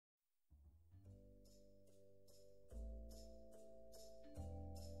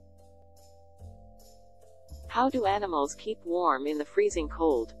How do animals keep warm in the freezing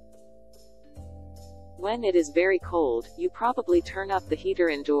cold? When it is very cold, you probably turn up the heater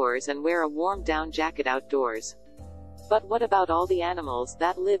indoors and wear a warm down jacket outdoors. But what about all the animals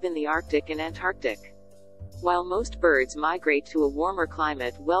that live in the Arctic and Antarctic? While most birds migrate to a warmer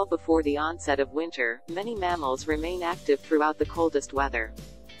climate well before the onset of winter, many mammals remain active throughout the coldest weather.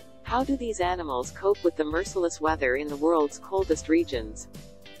 How do these animals cope with the merciless weather in the world's coldest regions?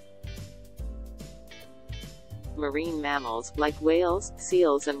 Marine mammals, like whales,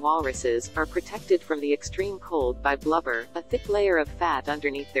 seals and walruses, are protected from the extreme cold by blubber, a thick layer of fat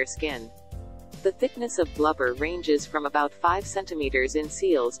underneath their skin. The thickness of blubber ranges from about 5 centimeters in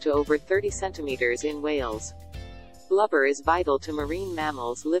seals to over 30 centimeters in whales. Blubber is vital to marine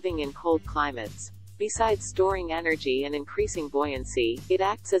mammals living in cold climates. Besides storing energy and increasing buoyancy, it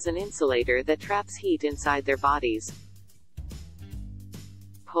acts as an insulator that traps heat inside their bodies.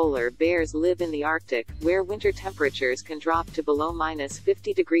 Polar bears live in the Arctic, where winter temperatures can drop to below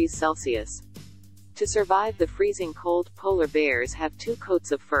 -50 degrees Celsius. To survive the freezing cold, polar bears have 2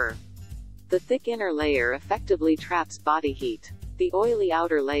 coats of fur. The thick inner layer effectively traps body heat. The oily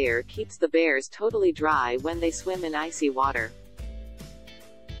outer layer keeps the bears totally dry when they swim in icy water.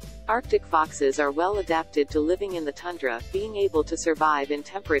 Arctic foxes are well adapted to living in the tundra, being able to survive in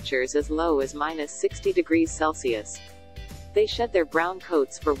temperatures as low as -60 degrees Celsius. They shed their brown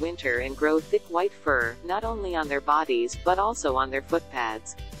coats for winter and grow thick white fur, not only on their bodies, but also on their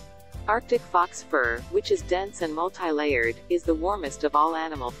footpads. Arctic fox fur, which is dense and multi-layered, is the warmest of all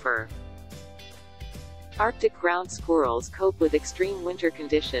animal fur. Arctic ground squirrels cope with extreme winter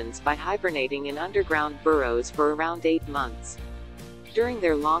conditions by hibernating in underground burrows for around 8 months. During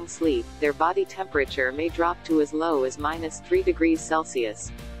their long sleep, their body temperature may drop to as low as -3 degrees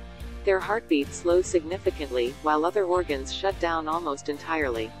Celsius. Their heartbeat slows significantly, while other organs shut down almost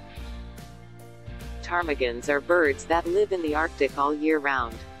entirely. Ptarmigans are birds that live in the Arctic all year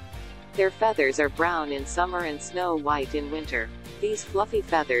round. Their feathers are brown in summer and snow white in winter. These fluffy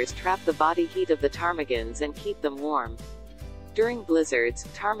feathers trap the body heat of the ptarmigans and keep them warm. During blizzards,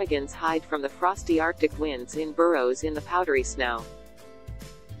 ptarmigans hide from the frosty Arctic winds in burrows in the powdery snow.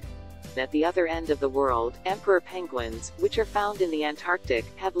 At the other end of the world, emperor penguins, which are found in the Antarctic,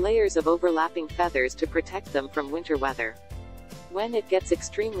 have layers of overlapping feathers to protect them from winter weather. When it gets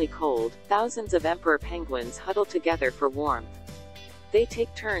extremely cold, thousands of emperor penguins huddle together for warmth. They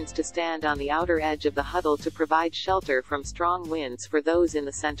take turns to stand on the outer edge of the huddle to provide shelter from strong winds for those in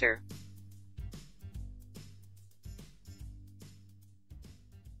the center.